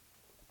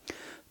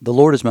The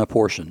Lord is my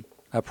portion.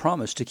 I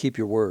promise to keep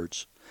your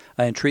words.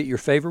 I entreat your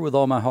favor with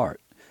all my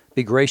heart.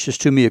 Be gracious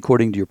to me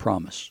according to your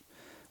promise.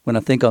 When I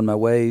think on my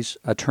ways,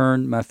 I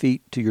turn my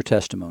feet to your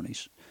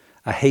testimonies.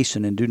 I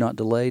hasten and do not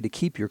delay to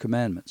keep your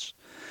commandments.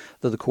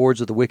 Though the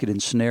cords of the wicked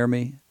ensnare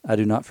me, I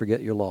do not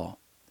forget your law.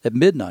 At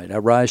midnight I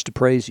rise to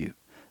praise you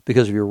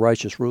because of your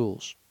righteous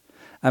rules.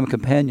 I am a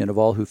companion of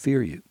all who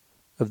fear you,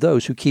 of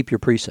those who keep your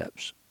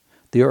precepts.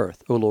 The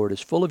earth, O Lord,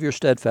 is full of your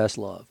steadfast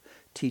love.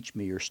 Teach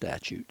me your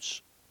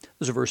statutes.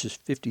 Those are verses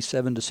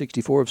 57 to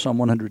 64 of Psalm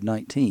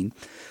 119,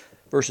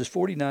 verses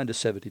 49 to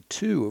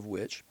 72 of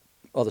which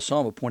are the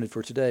psalm appointed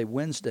for today,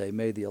 Wednesday,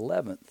 May the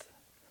 11th,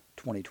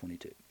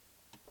 2022.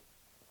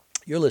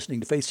 You're listening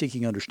to Faith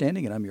Seeking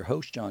Understanding, and I'm your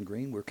host, John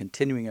Green. We're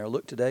continuing our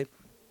look today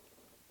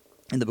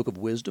in the Book of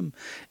Wisdom.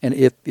 And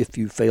if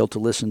you failed to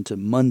listen to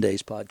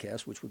Monday's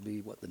podcast, which would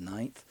be, the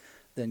 9th,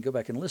 then go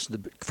back and listen to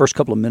the first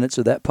couple of minutes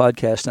of that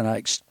podcast, and I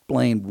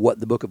explain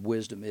what the Book of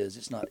Wisdom is.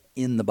 It's not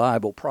in the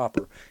Bible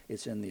proper.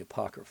 It's in the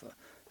Apocrypha.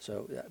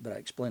 But I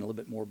explain a little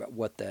bit more about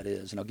what that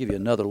is. And I'll give you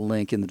another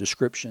link in the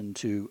description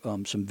to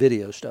some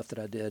video stuff that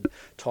I did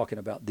talking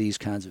about these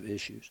kinds of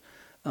issues.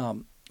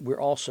 We're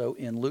also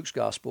in Luke's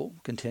Gospel,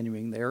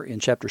 continuing there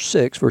in chapter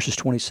 6, verses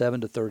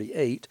 27 to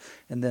 38,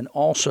 and then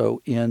also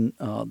in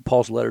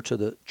Paul's letter to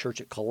the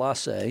church at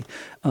Colossae,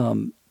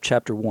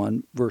 chapter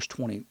 1, verse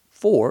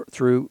 24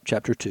 through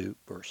chapter 2,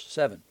 verse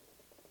 7.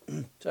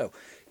 So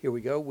here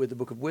we go with the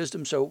Book of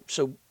Wisdom. So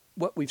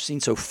what we've seen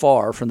so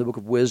far from the Book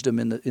of Wisdom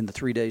in the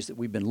 3 days that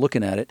we've been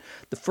looking at it,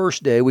 the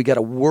first day we got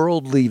a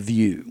worldly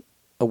view,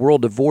 a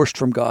world divorced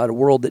from God, a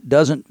world that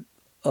doesn't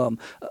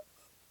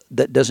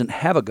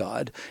have a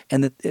God,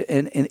 and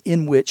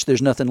in which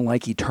there's nothing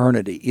like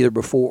eternity, either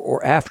before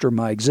or after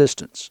my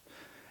existence.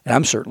 And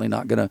I'm certainly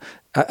not going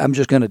to, I'm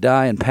just going to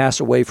die and pass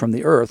away from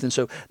the earth. And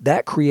so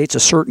that creates a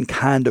certain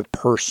kind of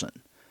person.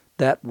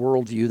 That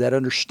worldview, that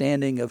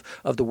understanding of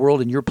the world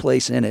and your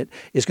place in it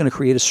is going to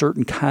create a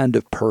certain kind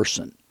of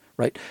person,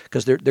 right?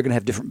 Because they're going to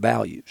have different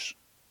values.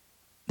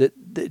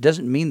 That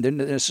doesn't mean they're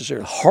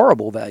necessarily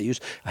horrible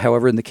values.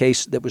 However, in the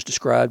case that was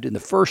described in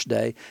the first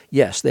day,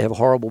 yes, they have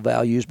horrible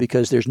values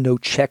because there's no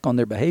check on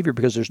their behavior,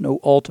 because there's no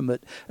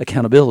ultimate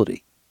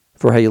accountability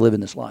for how you live in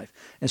this life.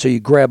 And so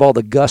you grab all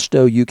the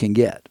gusto you can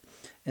get.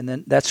 And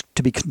then that's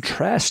to be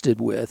contrasted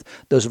with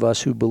those of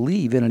us who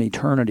believe in an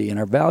eternity, and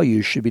our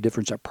values should be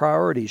different, our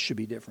priorities should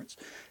be different.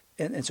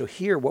 And so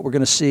here what we're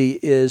going to see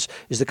is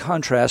the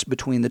contrast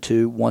between the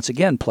two once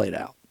again played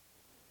out.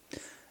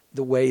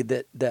 The way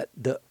that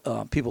the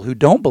people who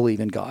don't believe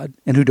in God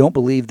and who don't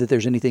believe that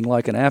there's anything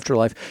like an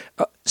afterlife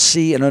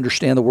see and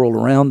understand the world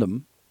around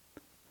them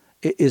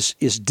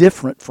is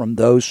different from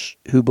those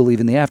who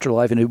believe in the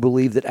afterlife and who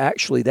believe that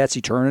actually that's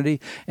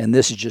eternity and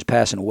this is just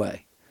passing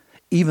away.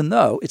 Even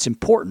though it's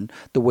important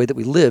the way that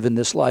we live in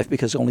this life,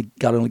 because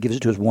God only gives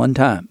it to us one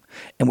time,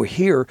 and we're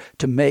here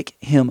to make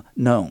Him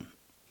known.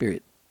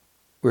 Period.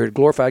 We're to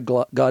glorify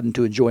God and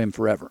to enjoy Him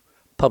forever,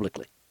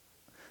 publicly.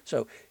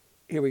 So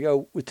here we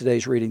go with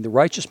today's reading. The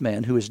righteous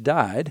man who has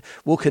died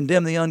will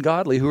condemn the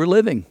ungodly who are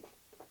living.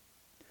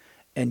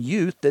 And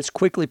youth that's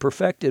quickly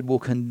perfected will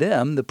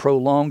condemn the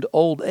prolonged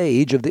old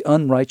age of the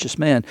unrighteous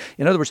man.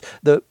 In other words,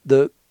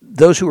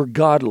 those who are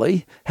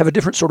godly have a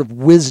different sort of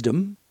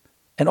wisdom.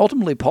 And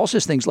ultimately, Paul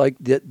says things like,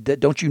 that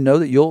don't you know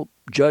that you'll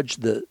judge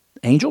the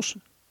angels?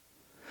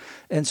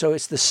 And so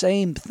it's the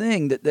same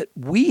thing that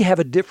we have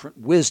a different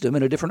wisdom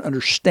and a different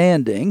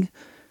understanding,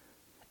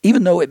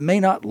 even though it may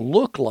not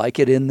look like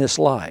it in this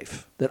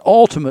life, that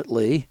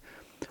ultimately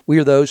we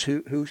are those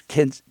who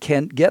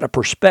can get a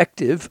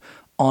perspective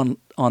on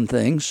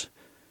things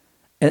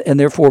and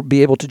therefore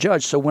be able to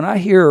judge. So when I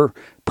hear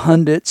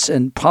pundits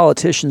and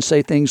politicians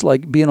say things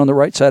like being on the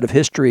right side of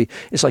history,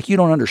 it's like you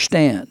don't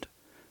understand.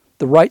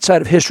 The right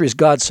side of history is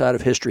God's side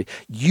of history.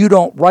 You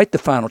don't write the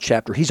final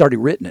chapter. He's already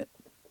written it.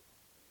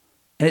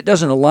 And it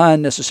doesn't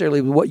align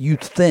necessarily with what you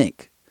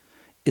think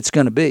it's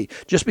going to be.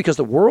 Just because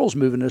the world's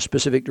moving in a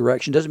specific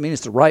direction doesn't mean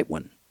it's the right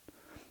one.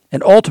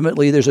 And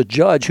ultimately, there's a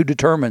judge who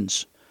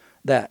determines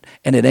that,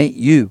 and it ain't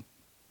you.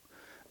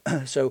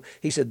 So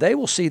he said, they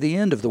will see the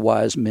end of the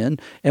wise men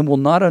and will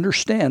not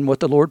understand what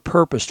the Lord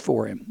purposed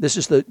for him. This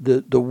is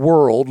the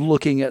world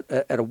looking at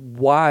a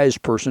wise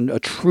person. A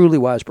truly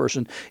wise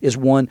person is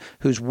one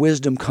whose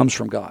wisdom comes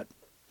from God.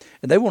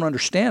 And they won't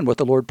understand what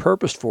the Lord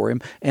purposed for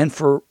him and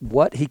for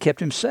what he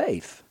kept him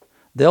safe.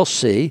 They'll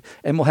see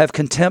and will have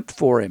contempt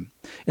for him.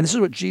 And this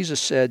is what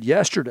Jesus said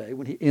yesterday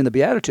in the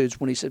Beatitudes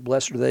when he said,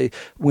 blessed are they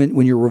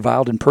when you're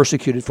reviled and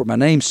persecuted for my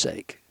name's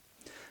sake.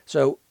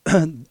 So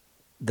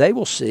they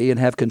will see and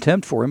have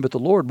contempt for him, but the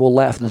Lord will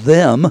laugh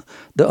them,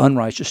 the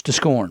unrighteous, to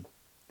scorn.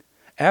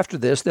 After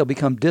this, they'll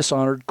become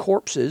dishonored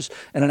corpses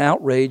and an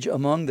outrage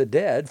among the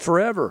dead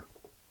forever.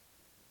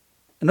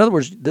 In other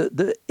words,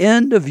 the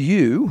end of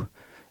you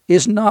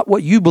is not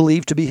what you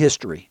believe to be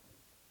history.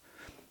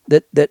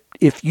 That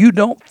if you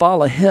don't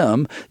follow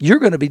him, you're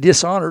going to be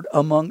dishonored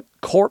among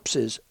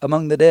corpses,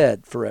 among the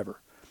dead forever.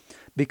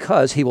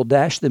 because he will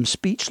dash them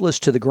speechless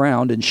to the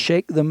ground and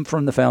shake them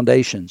from the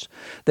foundations.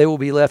 They will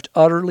be left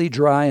utterly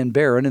dry and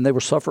barren, and they will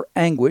suffer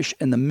anguish,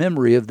 and the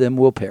memory of them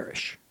will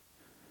perish.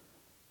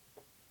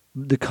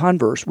 The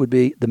converse would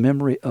be the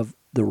memory of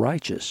the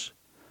righteous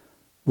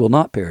will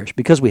not perish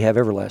because we have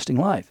everlasting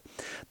life.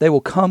 They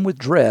will come with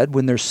dread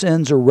when their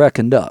sins are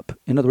reckoned up.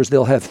 In other words,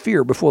 they'll have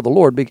fear before the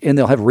Lord, and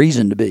they'll have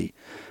reason to be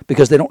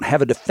because they don't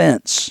have a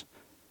defense.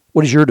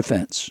 What is your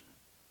defense?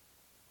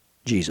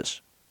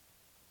 Jesus.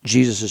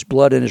 Jesus'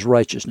 blood and his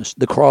righteousness,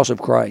 the cross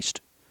of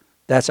Christ.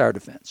 That's our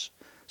defense.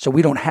 So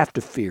we don't have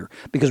to fear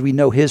because we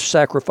know his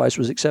sacrifice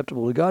was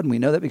acceptable to God, and we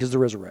know that because of the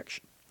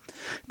resurrection.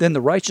 Then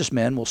the righteous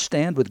man will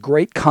stand with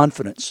great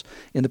confidence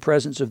in the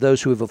presence of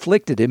those who have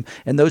afflicted him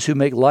and those who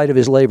make light of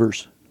his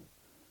labors.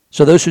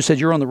 So those who said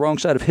you're on the wrong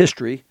side of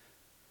history,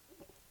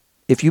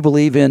 if you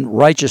believe in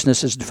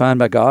righteousness as defined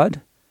by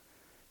God,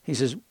 he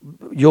says,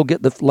 you'll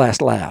get the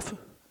last laugh.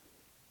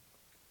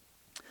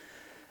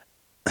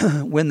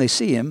 When they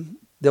see him,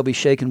 they'll be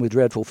shaken with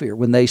dreadful fear.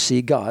 When they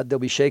see God, they'll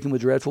be shaken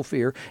with dreadful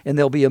fear, and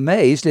they'll be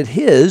amazed at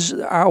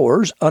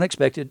ours,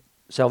 unexpected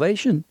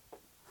salvation.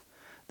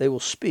 They will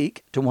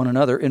speak to one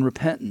another in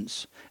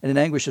repentance, and in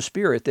anguish of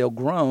spirit they'll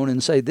groan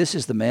and say, this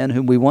is the man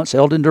whom we once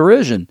held in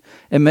derision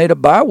and made a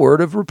byword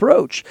of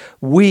reproach.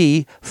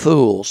 We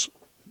fools.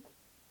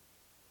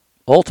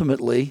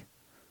 Ultimately,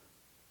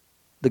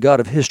 the God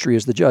of history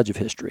is the judge of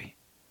history.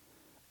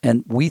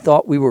 And we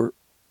thought we were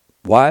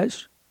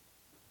wise.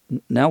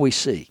 Now we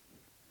see.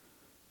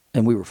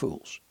 And we were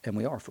fools, and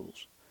we are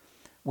fools.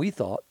 We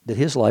thought that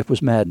his life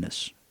was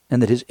madness,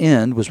 and that his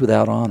end was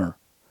without honor.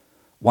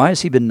 Why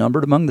has he been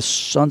numbered among the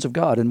sons of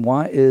God, and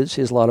why is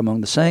his lot among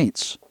the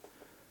saints?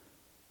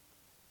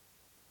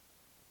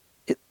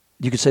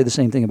 You could say the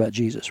same thing about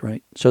Jesus,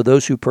 right? So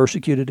those who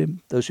persecuted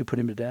him, those who put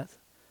him to death,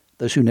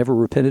 those who never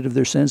repented of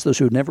their sins, those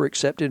who never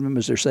accepted him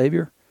as their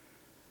Savior,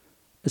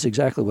 that's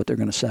exactly what they're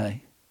going to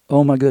say.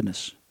 Oh, my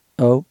goodness.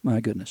 Oh, my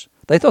goodness.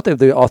 They thought they were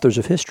the authors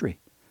of history.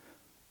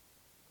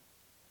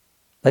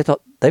 They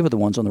thought they were the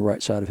ones on the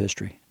right side of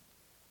history.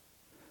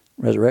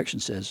 Resurrection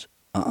says,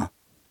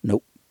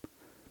 nope.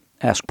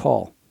 Ask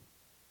Paul.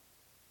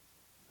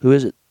 Who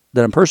is it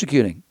that I'm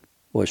persecuting?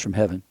 Voice from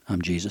heaven. I'm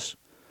Jesus.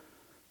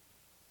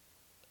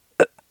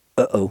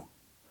 Uh-oh.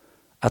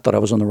 I thought I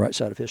was on the right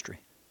side of history.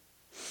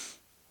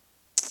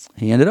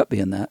 He ended up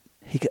being that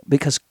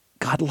because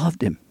God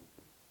loved him.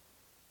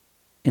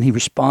 And he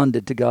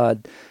responded to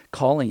God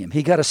calling him.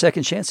 He got a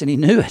second chance, and he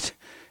knew it.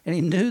 And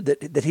he knew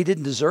that he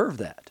didn't deserve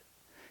that.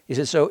 He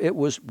said, so it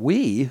was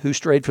we who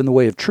strayed from the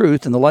way of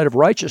truth, and the light of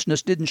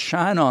righteousness didn't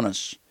shine on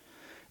us,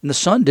 and the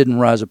sun didn't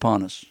rise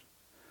upon us.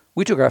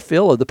 We took our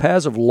fill of the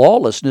paths of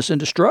lawlessness and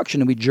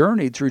destruction, and we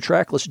journeyed through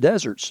trackless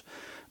deserts.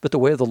 But the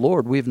way of the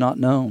Lord we have not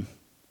known.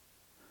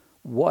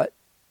 What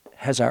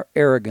has our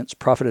arrogance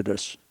profited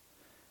us?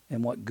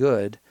 And what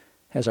good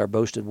has our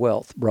boasted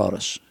wealth brought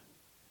us?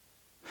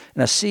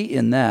 And I see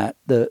in that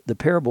the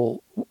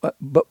parable,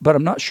 but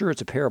I'm not sure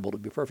it's a parable, to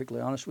be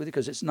perfectly honest with you,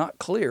 because it's not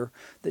clear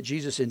that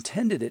Jesus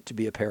intended it to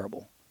be a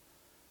parable.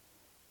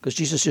 Because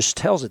Jesus just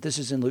tells it. This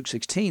is in Luke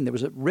 16. There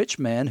was a rich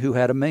man who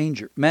had a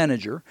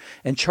manager,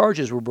 and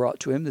charges were brought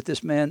to him that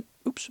this man,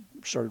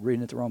 started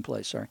reading at the wrong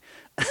place, sorry.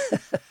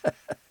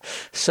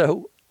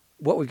 So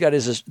what we've got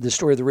is the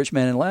story of the rich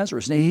man and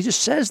Lazarus. And he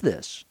just says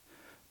this.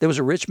 There was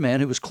a rich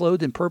man who was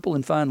clothed in purple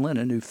and fine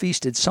linen, who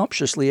feasted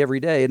sumptuously every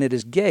day, and at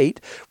his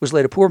gate was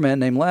laid a poor man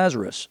named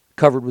Lazarus,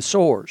 covered with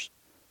sores,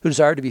 who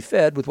desired to be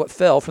fed with what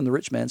fell from the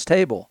rich man's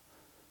table.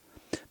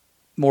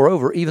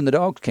 Moreover, even the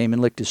dogs came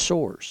and licked his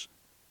sores.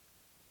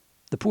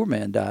 The poor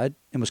man died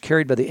and was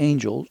carried by the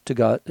angel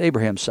to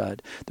Abraham's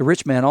side. The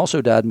rich man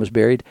also died and was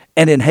buried,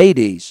 and in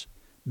Hades,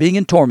 being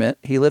in torment,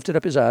 he lifted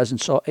up his eyes and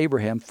saw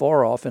Abraham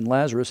far off and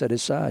Lazarus at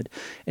his side.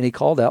 And he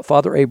called out,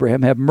 Father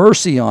Abraham, have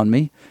mercy on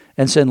me,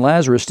 and send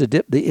Lazarus to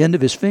dip the end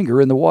of his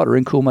finger in the water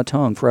and cool my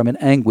tongue, for I'm in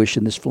anguish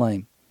in this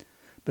flame.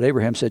 But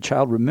Abraham said,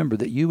 Child, remember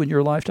that you in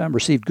your lifetime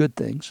received good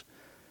things,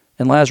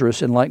 and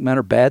Lazarus in like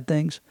manner bad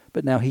things,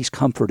 but now he's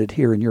comforted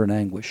here and you're in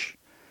anguish.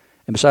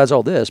 And besides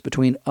all this,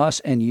 between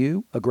us and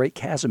you, a great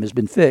chasm has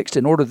been fixed,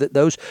 in order that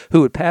those who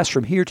would pass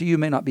from here to you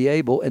may not be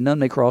able, and none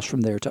may cross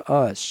from there to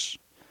us.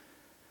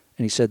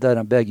 And he said that,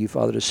 I beg you,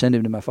 Father, to send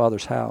him to my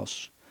father's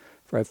house.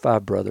 For I have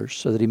 5 brothers,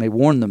 so that he may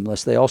warn them,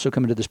 lest they also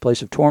come into this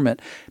place of torment.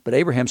 But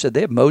Abraham said,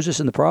 they have Moses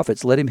and the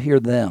prophets, let him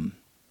hear them.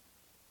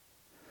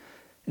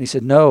 And he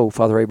said, no,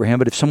 Father Abraham,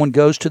 but if someone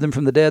goes to them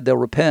from the dead, they'll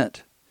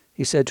repent.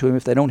 He said to him,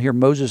 if they don't hear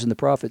Moses and the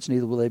prophets,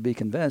 neither will they be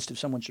convinced if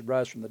someone should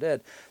rise from the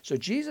dead. So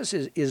Jesus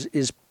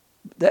is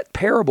that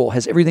parable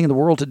has everything in the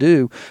world to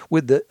do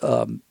with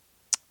the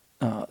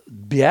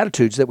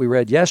Beatitudes that we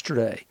read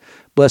yesterday.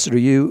 Blessed are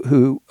you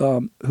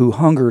who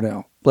hunger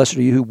now. Blessed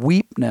are you who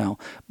weep now.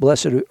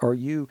 Blessed are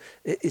you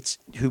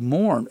who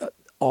mourn.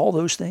 All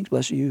those things.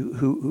 Blessed are you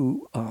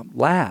who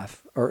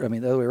laugh. The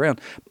other way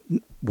around.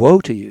 Woe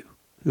to you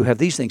who have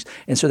these things.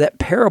 And so that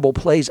parable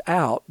plays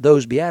out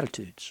those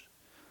Beatitudes.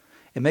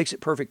 It makes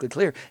it perfectly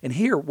clear. And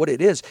here, what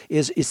it is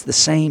it's the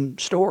same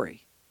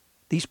story.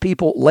 These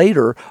people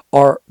later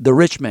are the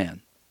rich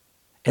man.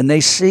 And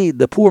they see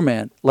the poor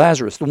man,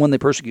 Lazarus, the one they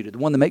persecuted, the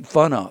one they make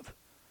fun of.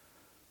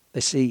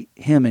 They see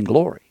him in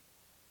glory.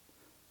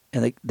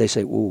 And they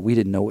say, well, we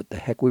didn't know what the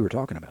heck we were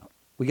talking about.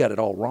 We got it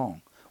all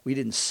wrong. We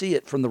didn't see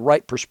it from the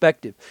right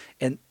perspective.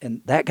 And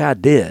that guy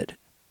did.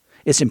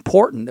 It's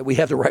important that we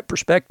have the right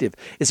perspective.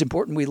 It's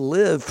important we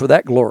live for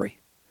that glory,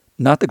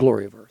 not the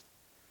glory of earth.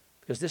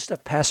 Because this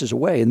stuff passes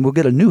away, and we'll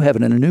get a new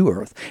heaven and a new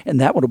earth, and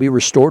that one will be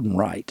restored and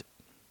right.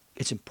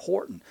 It's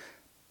important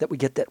that we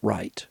get that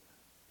right.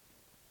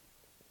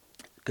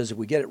 Because if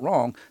we get it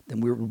wrong, then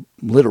we're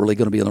literally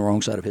going to be on the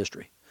wrong side of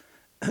history.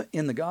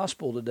 In the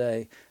gospel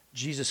today,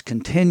 Jesus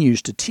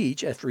continues to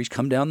teach after he's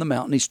come down the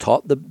mountain. He's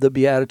taught the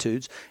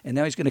Beatitudes, and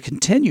now he's going to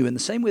continue in the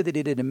same way that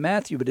he did in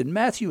Matthew. But in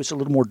Matthew, it's a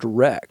little more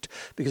direct,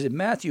 because in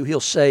Matthew, he'll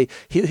say,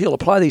 he'll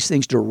apply these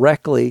things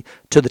directly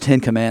to the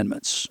Ten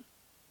Commandments,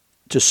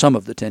 to some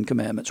of the Ten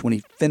Commandments. When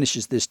he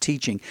finishes this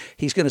teaching,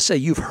 he's going to say,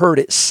 you've heard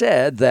it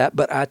said that,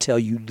 but I tell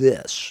you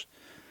this.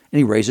 And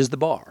he raises the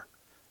bar.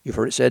 You've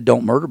heard it said,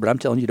 don't murder, but I'm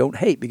telling you, don't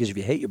hate, because if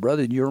you hate your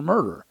brother, then you're a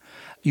murderer.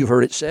 You've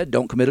heard it said,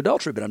 don't commit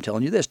adultery, but I'm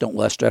telling you this, don't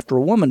lust after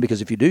a woman,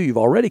 because if you do, you've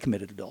already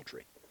committed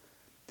adultery.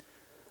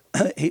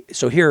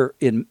 So here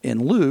in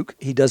Luke,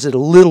 he does it a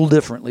little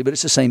differently, but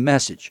it's the same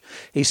message.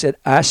 He said,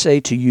 I say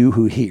to you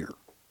who hear.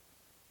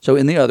 So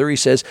in the other, he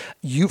says,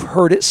 you've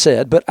heard it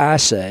said, but I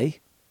say.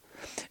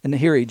 And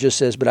here he just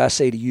says, but I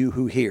say to you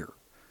who hear.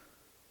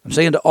 I'm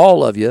saying to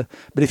all of you,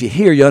 but if you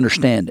hear, you're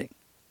understanding.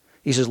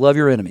 He says, love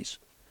your enemies.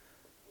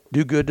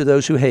 Do good to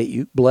those who hate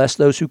you. Bless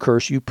those who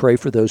curse you. Pray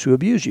for those who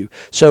abuse you.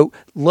 So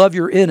love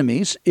your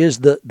enemies is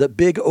the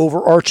big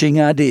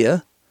overarching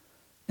idea.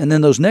 And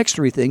then those next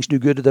three things, do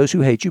good to those who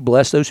hate you.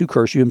 Bless those who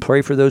curse you. And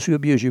pray for those who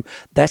abuse you.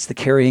 That's the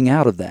carrying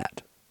out of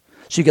that.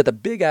 So you got the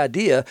big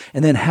idea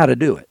and then how to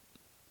do it.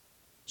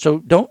 So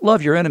don't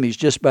love your enemies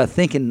just by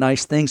thinking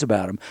nice things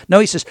about them. No,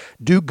 he says,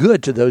 do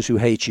good to those who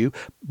hate you.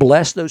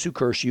 Bless those who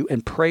curse you.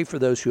 And pray for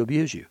those who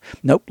abuse you.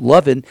 Nope,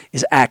 loving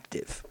is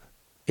active.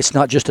 It's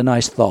not just a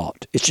nice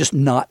thought. It's just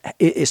not.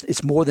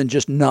 It's more than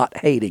just not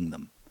hating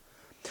them.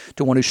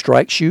 To one who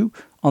strikes you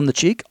on the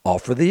cheek,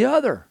 offer the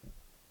other.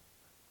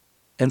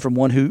 And from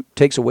one who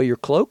takes away your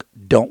cloak,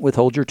 don't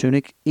withhold your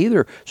tunic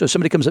either. So if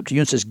somebody comes up to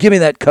you and says, give me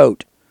that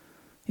coat.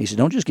 He said,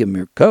 don't just give them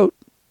your coat.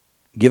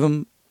 Give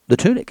them the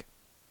tunic.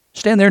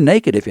 Stand there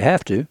naked if you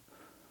have to.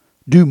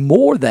 Do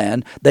more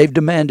than they've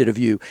demanded of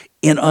you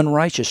in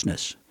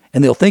unrighteousness.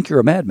 And they'll think you're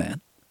a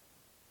madman.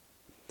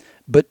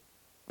 But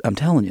I'm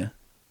telling you,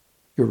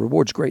 your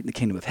reward's great in the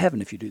kingdom of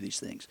heaven if you do these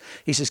things.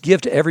 He says,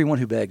 give to everyone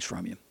who begs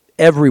from you.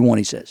 Everyone,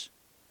 he says.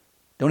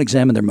 Don't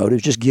examine their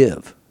motives, just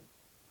give.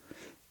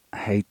 I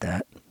hate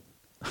that.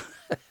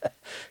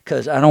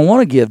 Because I don't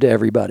want to give to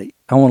everybody.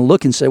 I want to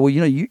look and say, well,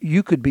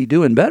 you could be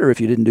doing better if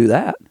you didn't do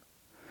that.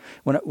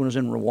 When I was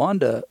in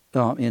Rwanda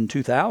in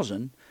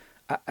 2000,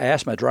 I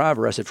asked my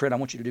driver, I said, Fred, I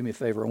want you to do me a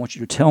favor. I want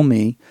you to tell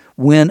me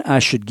when I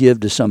should give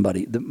to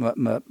somebody.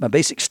 My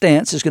basic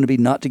stance is going to be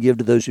not to give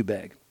to those who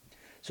beg.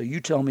 So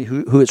you tell me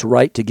who it's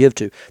right to give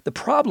to. The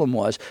problem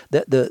was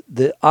that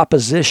the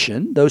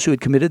opposition, those who had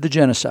committed the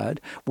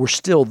genocide, were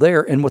still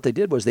there. And what they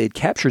did was they had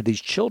captured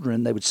these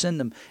children. They would send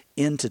them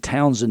into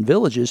towns and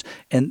villages,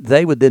 and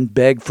they would then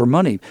beg for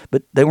money.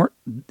 But they weren't,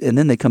 and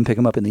then they'd come pick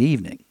them up in the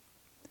evening.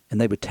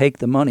 And they would take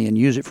the money and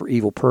use it for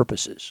evil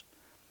purposes.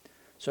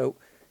 So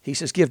he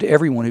says, give to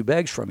everyone who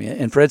begs from you.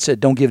 And Fred said,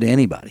 don't give to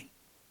anybody.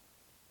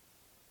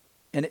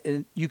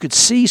 And you could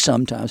see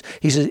sometimes,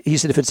 he said,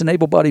 if it's an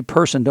able-bodied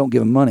person, don't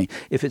give him money.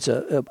 If it's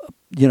a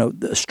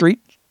street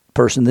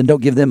person, then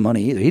don't give them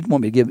money either. He didn't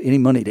want me to give any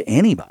money to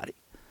anybody.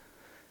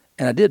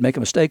 And I did make a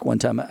mistake one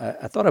time.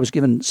 I thought I was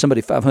giving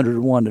somebody 500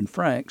 Rwandan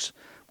francs,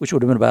 which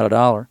would have been about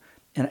 $1.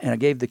 And I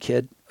gave the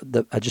kid,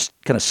 I just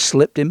kind of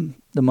slipped him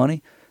the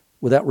money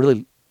without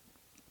really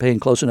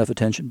paying close enough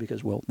attention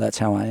because, well, that's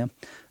how I am.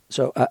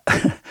 So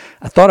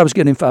I thought I was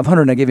giving him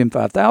 500 and I gave him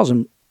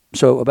 5,000,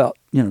 so about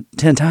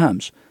 10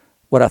 times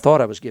what I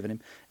thought I was giving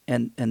him.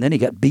 And then he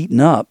got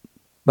beaten up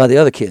by the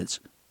other kids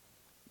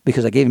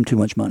because I gave him too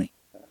much money.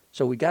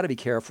 So we got to be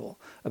careful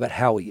about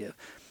how we give.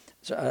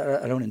 So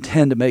I don't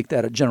intend to make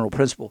that a general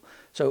principle.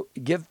 So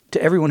give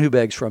to everyone who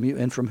begs from you,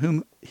 and from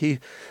whom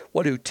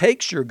who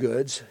takes your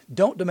goods,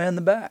 don't demand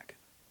them back.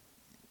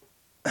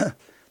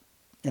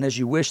 And as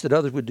you wish that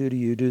others would do to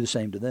you, do the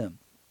same to them.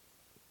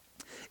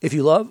 If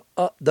you love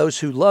those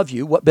who love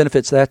you, what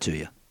benefits that to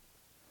you?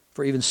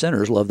 For even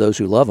sinners love those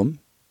who love them.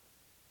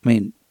 I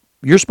mean,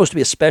 you're supposed to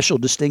be a special,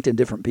 distinct, and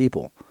different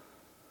people.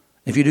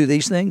 If you do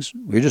these things,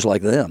 you're just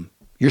like them.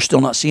 You're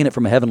still not seeing it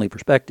from a heavenly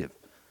perspective.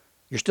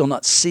 You're still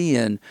not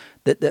seeing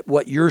that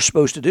what you're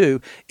supposed to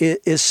do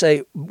is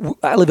say,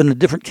 I live in a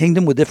different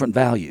kingdom with different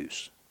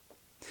values.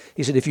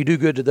 He said, if you do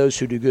good to those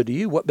who do good to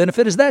you, what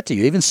benefit is that to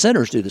you? Even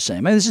sinners do the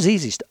same. I mean, this is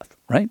easy stuff,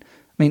 right?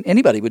 I mean,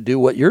 anybody would do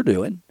what you're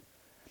doing.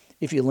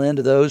 If you lend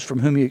to those from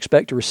whom you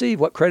expect to receive,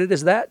 what credit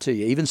is that to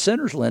you? Even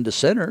sinners lend to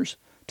sinners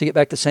to get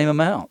back the same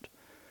amount.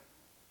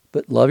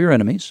 But love your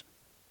enemies,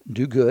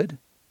 do good,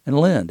 and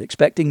lend,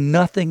 expecting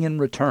nothing in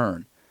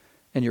return.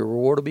 And your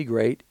reward will be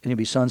great, and you'll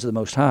be sons of the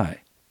Most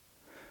High.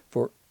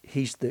 For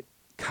he's the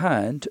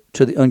kind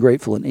to the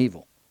ungrateful and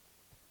evil.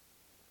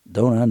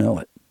 Don't I know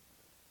it?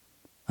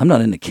 I'm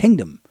not in the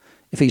kingdom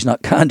if he's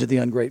not kind to the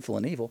ungrateful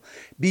and evil.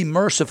 Be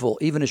merciful,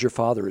 even as your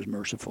Father is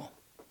merciful.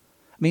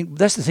 I mean,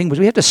 that's the thing,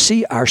 we have to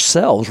see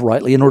ourselves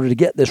rightly in order to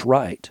get this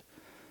right.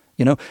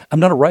 You know, I'm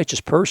not a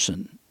righteous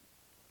person.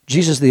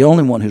 Jesus is the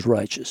only one who's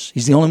righteous.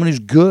 He's the only one who's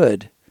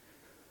good.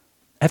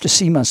 I have to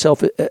see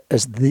myself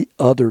as the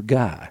other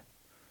guy.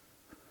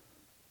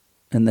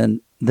 And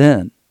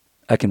then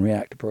I can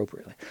react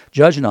appropriately.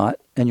 Judge not,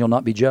 and you'll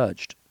not be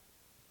judged.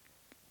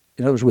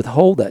 In other words,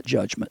 withhold that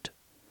judgment.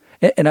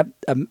 And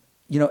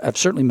I've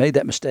certainly made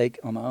that mistake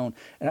on my own.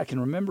 And I can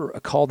remember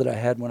a call that I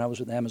had when I was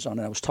with Amazon,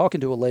 and I was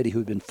talking to a lady who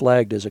had been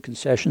flagged as a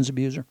concessions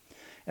abuser.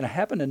 And I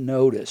happened to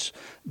notice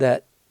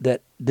that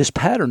this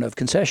pattern of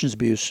concessions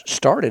abuse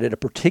started at a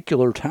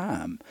particular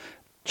time.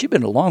 She'd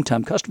been a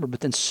long-time customer, but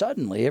then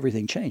suddenly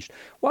everything changed.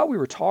 While we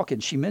were talking,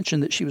 she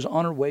mentioned that she was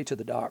on her way to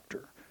the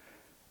doctor.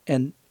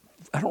 And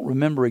I don't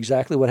remember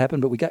exactly what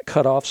happened, but we got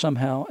cut off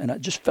somehow, and I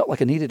just felt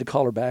like I needed to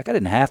call her back. I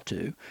didn't have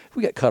to. If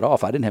we got cut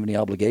off, I didn't have any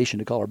obligation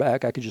to call her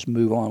back. I could just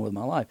move on with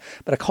my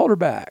life. But I called her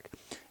back,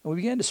 and we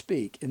began to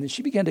speak, and then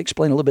she began to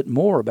explain a little bit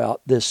more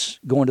about this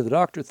going to the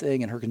doctor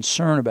thing and her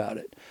concern about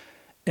it.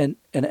 And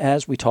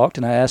as we talked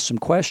and I asked some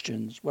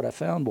questions, what I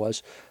found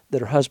was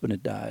that her husband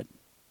had died,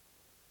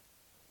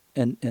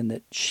 and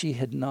that she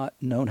had not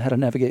known how to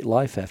navigate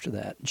life after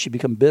that. And she'd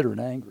become bitter and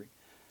angry,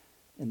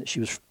 and that she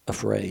was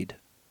afraid.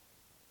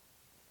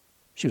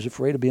 She was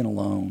afraid of being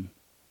alone.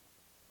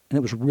 And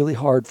it was really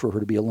hard for her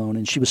to be alone.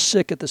 And she was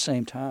sick at the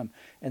same time.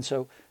 And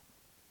so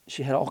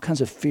she had all kinds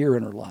of fear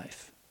in her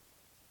life.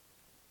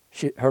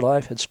 Her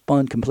life had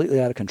spun completely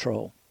out of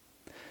control.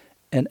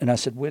 And I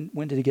said, when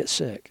did he get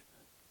sick?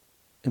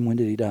 And when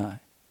did he die?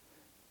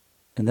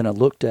 And then I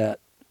looked at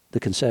the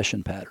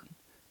concession pattern.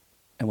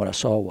 And what I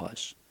saw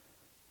was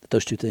that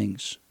those two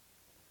things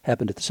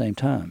happened at the same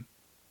time.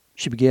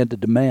 She began to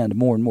demand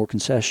more and more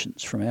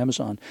concessions from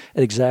Amazon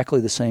at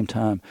exactly the same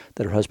time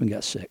that her husband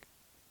got sick.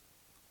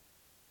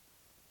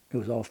 It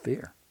was all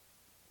fear.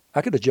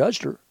 I could have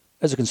judged her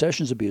as a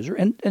concessions abuser,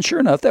 and sure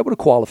enough, that would have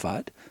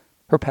qualified.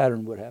 Her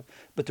pattern would have.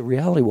 But the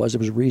reality was there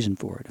was a reason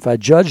for it. If I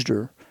judged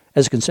her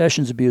as a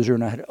concessions abuser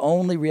and I had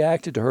only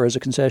reacted to her as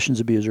a concessions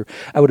abuser,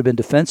 I would have been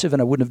defensive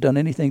and I wouldn't have done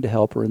anything to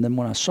help her. And then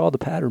when I saw the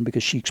pattern,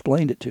 because she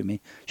explained it to me,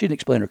 she didn't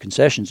explain her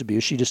concessions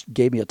abuse, she just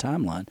gave me a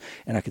timeline,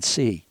 and I could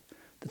see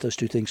that those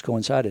two things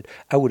coincided.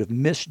 I would have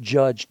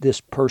misjudged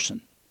this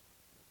person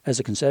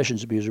as a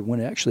concessions abuser when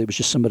actually it was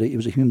just somebody, it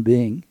was a human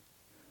being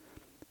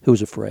who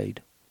was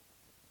afraid,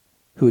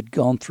 who had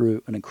gone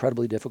through an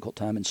incredibly difficult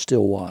time and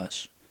still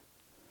was.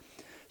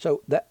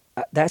 So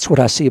that's what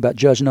I see about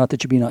judge not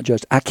that you be not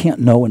judged. I can't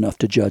know enough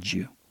to judge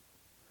you.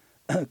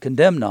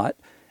 Condemn not,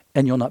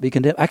 and you'll not be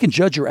condemned. I can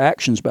judge your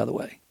actions, by the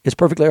way. It's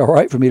perfectly all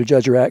right for me to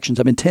judge your actions.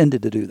 I'm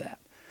intended to do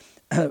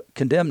that.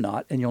 Condemn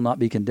not, and you'll not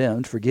be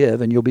condemned.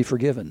 Forgive, and you'll be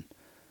forgiven.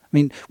 I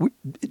mean,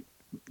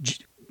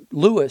 C.S.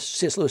 Lewis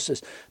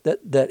says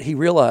that he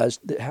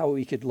realized that how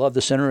he could love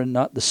the sinner and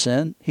not the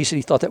sin. He said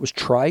he thought that was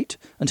trite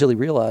until he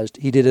realized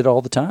he did it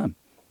all the time.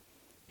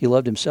 He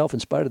loved himself in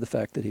spite of the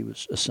fact that he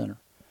was a sinner.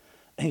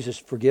 He says,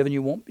 forgiven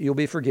you'll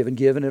be forgiven,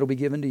 given it'll be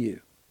given to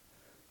you.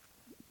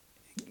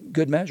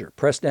 Good measure,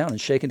 pressed down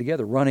and shaken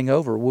together, running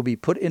over, will be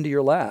put into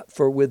your lap.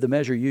 For with the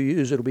measure you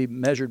use, it'll be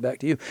measured back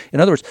to you. In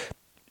other words,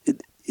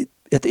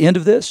 at the end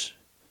of this,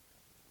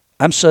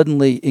 I'm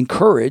suddenly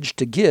encouraged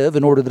to give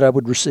in order that I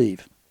would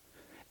receive.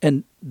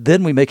 And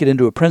then we make it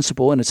into a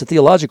principle, and it's a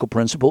theological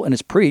principle, and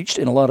it's preached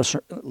in a lot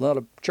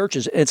of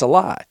churches, and it's a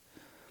lie.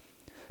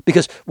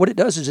 Because what it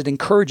does is it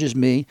encourages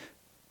me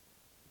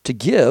to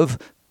give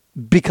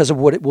because of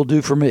what it will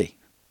do for me.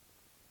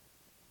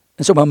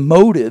 And so my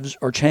motives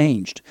are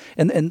changed.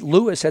 And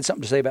Lewis had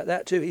something to say about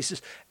that too. He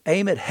says,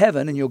 aim at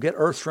heaven and you'll get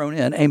earth thrown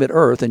in. Aim at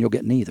earth and you'll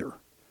get neither.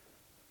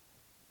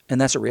 And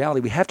that's a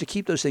reality. We have to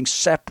keep those things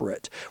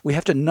separate. We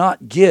have to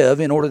not give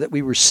in order that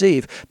we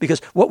receive,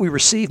 because what we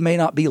receive may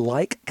not be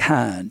like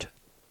kind.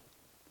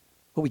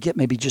 What we get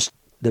may be just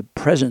the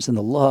presence and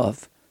the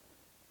love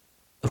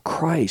of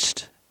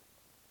Christ.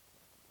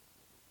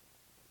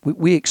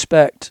 We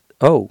expect,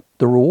 the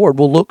reward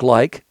will look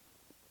like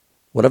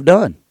what I've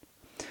done.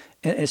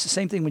 And it's the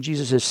same thing when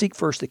Jesus says, seek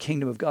first the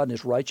kingdom of God and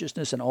his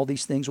righteousness, and all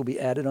these things will be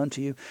added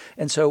unto you.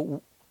 And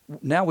so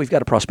now we've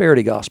got a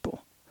prosperity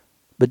gospel.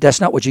 But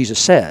that's not what Jesus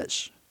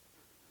says.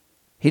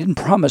 He didn't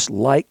promise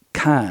like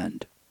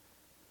kind.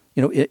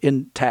 You know,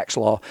 in tax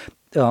law,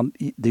 there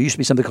used to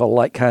be something called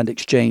like kind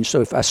exchange. So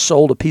if I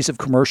sold a piece of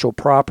commercial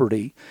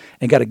property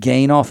and got a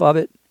gain off of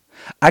it,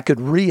 I could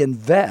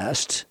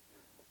reinvest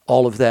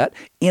all of that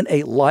in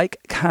a like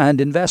kind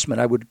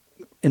investment. I would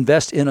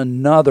invest in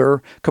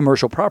another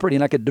commercial property,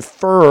 and I could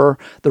defer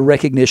the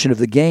recognition of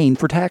the gain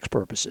for tax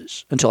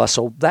purposes until I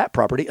sold that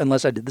property,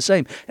 unless I did the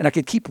same. And I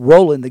could keep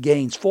rolling the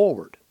gains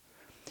forward.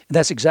 And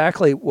that's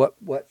exactly what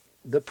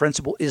the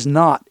principle is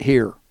not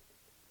here.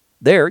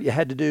 There, you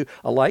had to do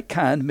a like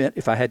kind meant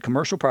if I had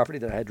commercial property,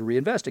 that I had to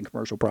reinvest in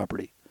commercial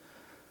property.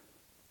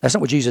 That's not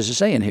what Jesus is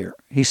saying here.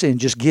 He's saying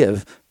just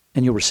give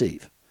and you'll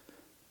receive.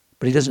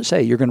 But he doesn't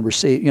say you're going to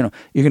receive, you're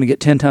going to get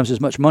 10 times as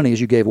much money as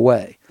you gave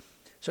away.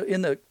 So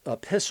in the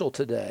epistle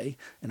today,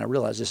 and I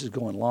realize this is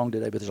going long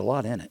today, but there's a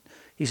lot in it.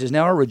 He says,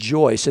 now I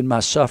rejoice in my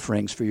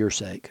sufferings for your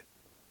sake.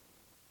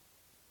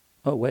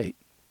 Oh, wait.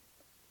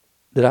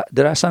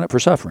 Did I sign up for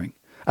suffering?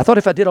 I thought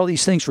if I did all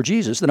these things for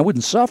Jesus, then I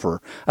wouldn't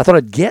suffer. I thought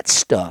I'd get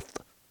stuff.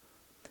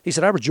 He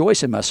said, I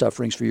rejoice in my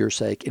sufferings for your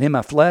sake, and in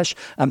my flesh,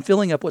 I'm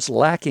filling up what's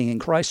lacking in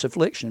Christ's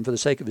affliction for the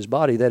sake of his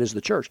body, that is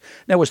the church.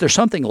 Now, was there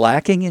something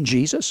lacking in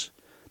Jesus?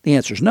 The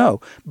answer is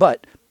no.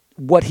 But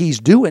what he's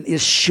doing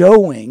is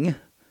showing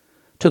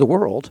to the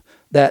world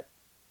that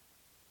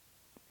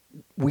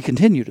we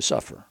continue to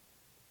suffer.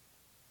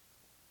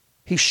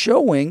 He's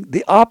showing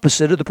the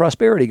opposite of the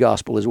prosperity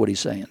gospel is what he's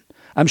saying.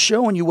 I'm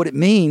showing you what it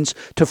means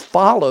to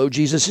follow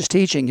Jesus'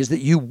 teaching is that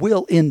you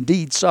will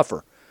indeed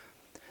suffer.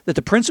 That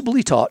the principle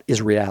he taught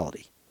is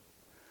reality.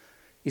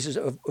 He says,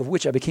 of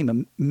which I became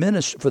a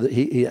minister,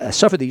 I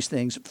suffer these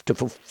things to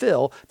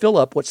fill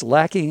up what's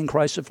lacking in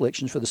Christ's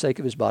afflictions for the sake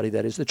of his body,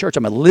 that is the church.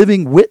 I'm a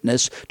living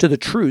witness to the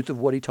truth of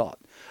what he taught,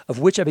 of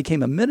which I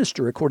became a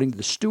minister according to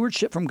the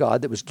stewardship from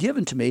God that was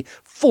given to me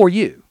for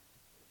you.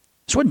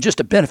 This wasn't just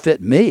to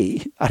benefit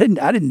me. I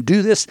didn't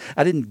do this.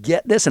 I didn't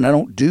get this, and I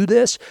don't do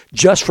this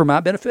just for my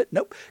benefit.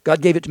 Nope.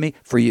 God gave it to me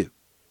for you,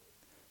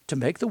 to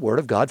make the word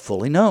of God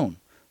fully known.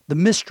 The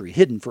mystery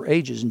hidden for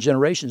ages and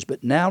generations,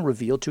 but now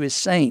revealed to his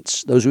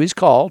saints, those who he's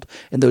called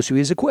and those who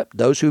he's equipped,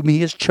 those whom he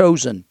has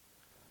chosen.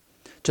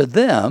 To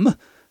them,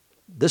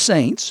 the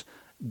saints,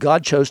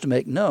 God chose to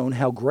make known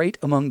how great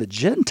among the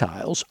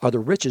Gentiles are the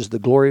riches, the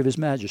glory of his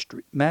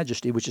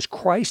majesty, which is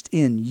Christ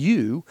in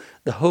you,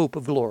 the hope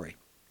of glory.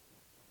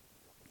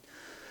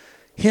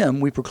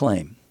 Him we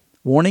proclaim,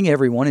 warning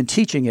everyone and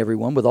teaching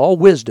everyone with all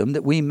wisdom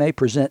that we may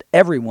present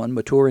everyone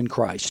mature in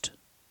Christ.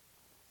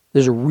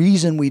 There's a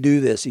reason we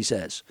do this, he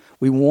says.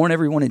 We warn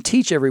everyone and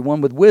teach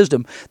everyone with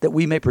wisdom that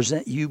we may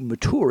present you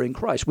mature in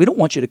Christ. We don't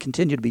want you to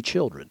continue to be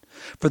children.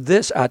 For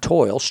this I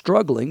toil,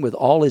 struggling with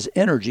all his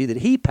energy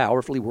that he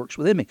powerfully works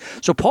within me.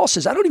 So Paul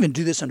says, I don't even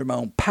do this under my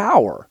own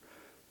power.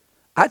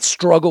 I'd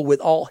struggle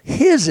with all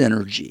his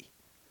energy.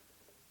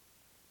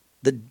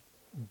 The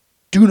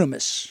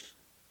dunamis,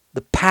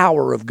 the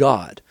power of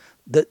God,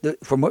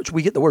 from which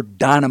we get the word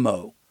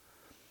dynamo.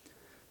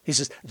 He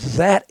says,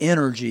 that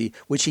energy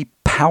which he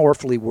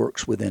powerfully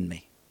works within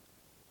me.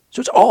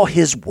 So it's all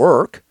his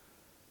work.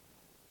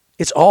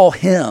 It's all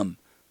him.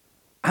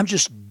 I'm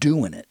just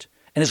doing it.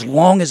 And as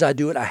long as I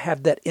do it, I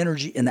have that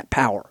energy and that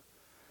power.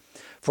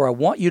 For I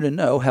want you to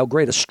know how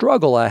great a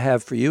struggle I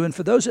have for you and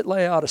for those at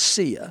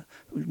Laodicea,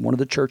 one of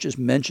the churches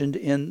mentioned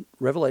in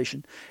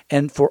Revelation,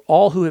 and for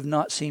all who have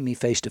not seen me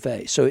face to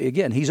face. So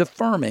again, he's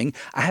affirming,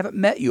 I haven't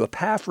met you.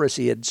 Epaphras,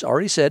 he had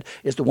already said,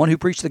 is the one who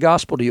preached the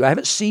gospel to you. I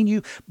haven't seen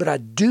you, but I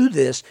do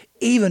this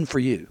even for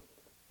you,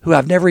 who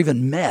I've never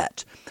even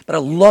met, but I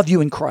love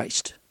you in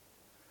Christ,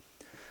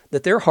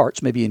 that their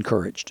hearts may be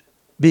encouraged,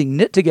 being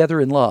knit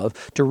together in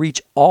love to reach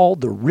all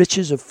the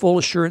riches of full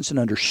assurance and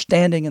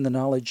understanding in the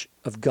knowledge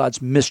of God's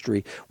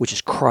mystery, which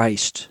is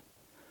Christ,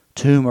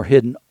 to whom are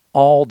hidden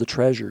all the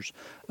treasures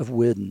of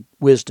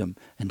wisdom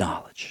and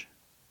knowledge.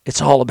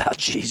 It's all about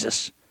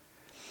Jesus.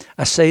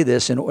 I say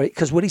this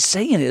because what he's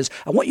saying is,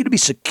 I want you to be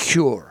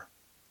secure.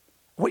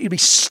 I want you to be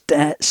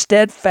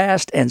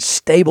steadfast and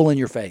stable in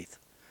your faith.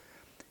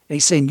 And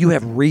he's saying you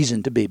have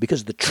reason to be because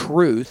of the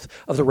truth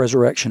of the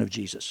resurrection of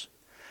Jesus.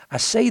 I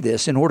say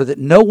this in order that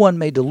no one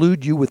may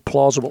delude you with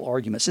plausible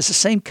arguments. It's the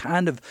same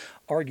kind of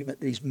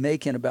argument that he's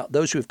making about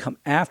those who have come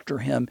after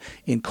him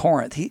in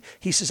Corinth.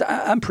 He says,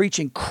 I'm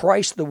preaching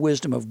Christ, the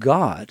wisdom of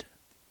God.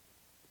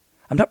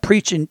 I'm not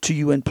preaching to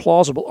you in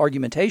plausible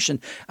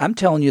argumentation. I'm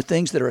telling you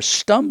things that are a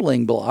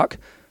stumbling block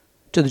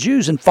to the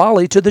Jews and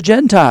folly to the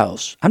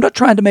Gentiles. I'm not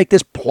trying to make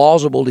this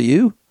plausible to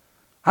you.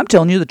 I'm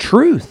telling you the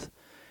truth.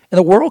 And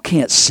the world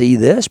can't see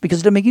this because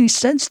it doesn't make any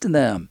sense to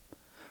them.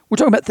 We're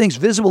talking about things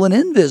visible and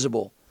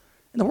invisible.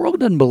 And the world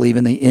doesn't believe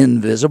in the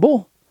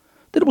invisible.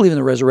 They don't believe in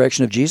the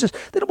resurrection of Jesus.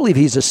 They don't believe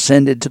he's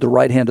ascended to the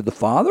right hand of the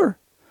Father.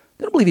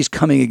 They don't believe he's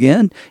coming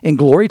again in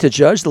glory to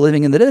judge the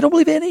living and the dead. They don't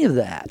believe any of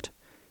that.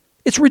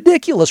 It's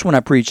ridiculous when I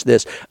preach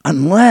this,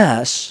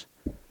 unless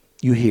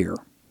you hear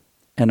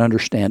and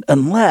understand,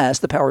 unless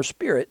the power of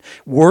Spirit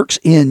works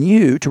in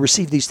you to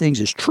receive these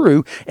things as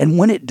true. And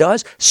when it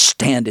does,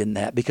 stand in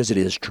that because it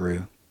is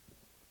true.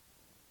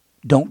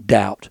 Don't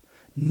doubt.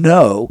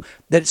 Know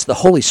that it's the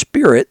Holy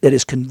Spirit that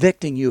is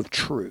convicting you of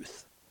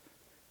truth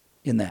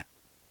in that.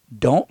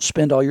 Don't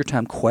spend all your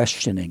time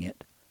questioning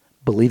it.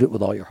 Believe it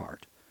with all your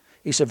heart.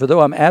 He said, for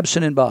though I'm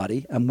absent in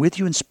body, I'm with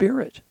you in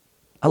spirit.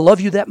 I love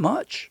you that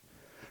much,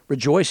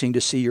 rejoicing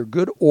to see your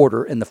good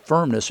order and the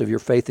firmness of your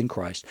faith in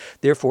Christ.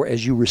 Therefore,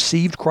 as you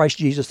received Christ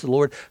Jesus the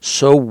Lord,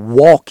 so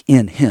walk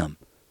in him.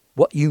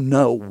 What you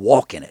know,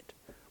 walk in it.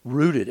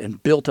 Rooted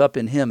and built up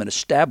in him and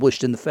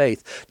established in the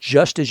faith,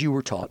 just as you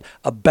were taught,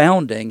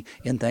 abounding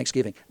in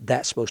thanksgiving.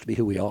 That's supposed to be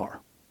who we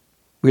are.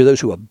 We are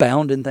those who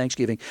abound in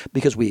thanksgiving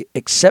because we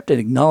accept and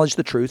acknowledge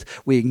the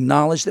truth. We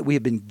acknowledge that we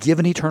have been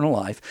given eternal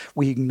life.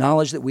 We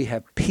acknowledge that we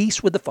have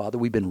peace with the Father.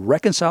 We've been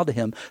reconciled to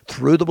Him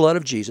through the blood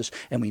of Jesus,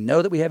 and we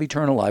know that we have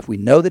eternal life. We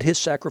know that His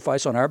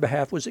sacrifice on our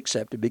behalf was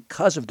accepted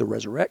because of the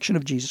resurrection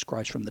of Jesus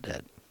Christ from the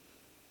dead.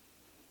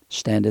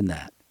 Stand in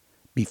that.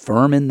 Be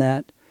firm in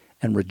that,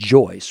 and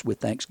rejoice with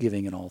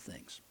thanksgiving in all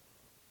things.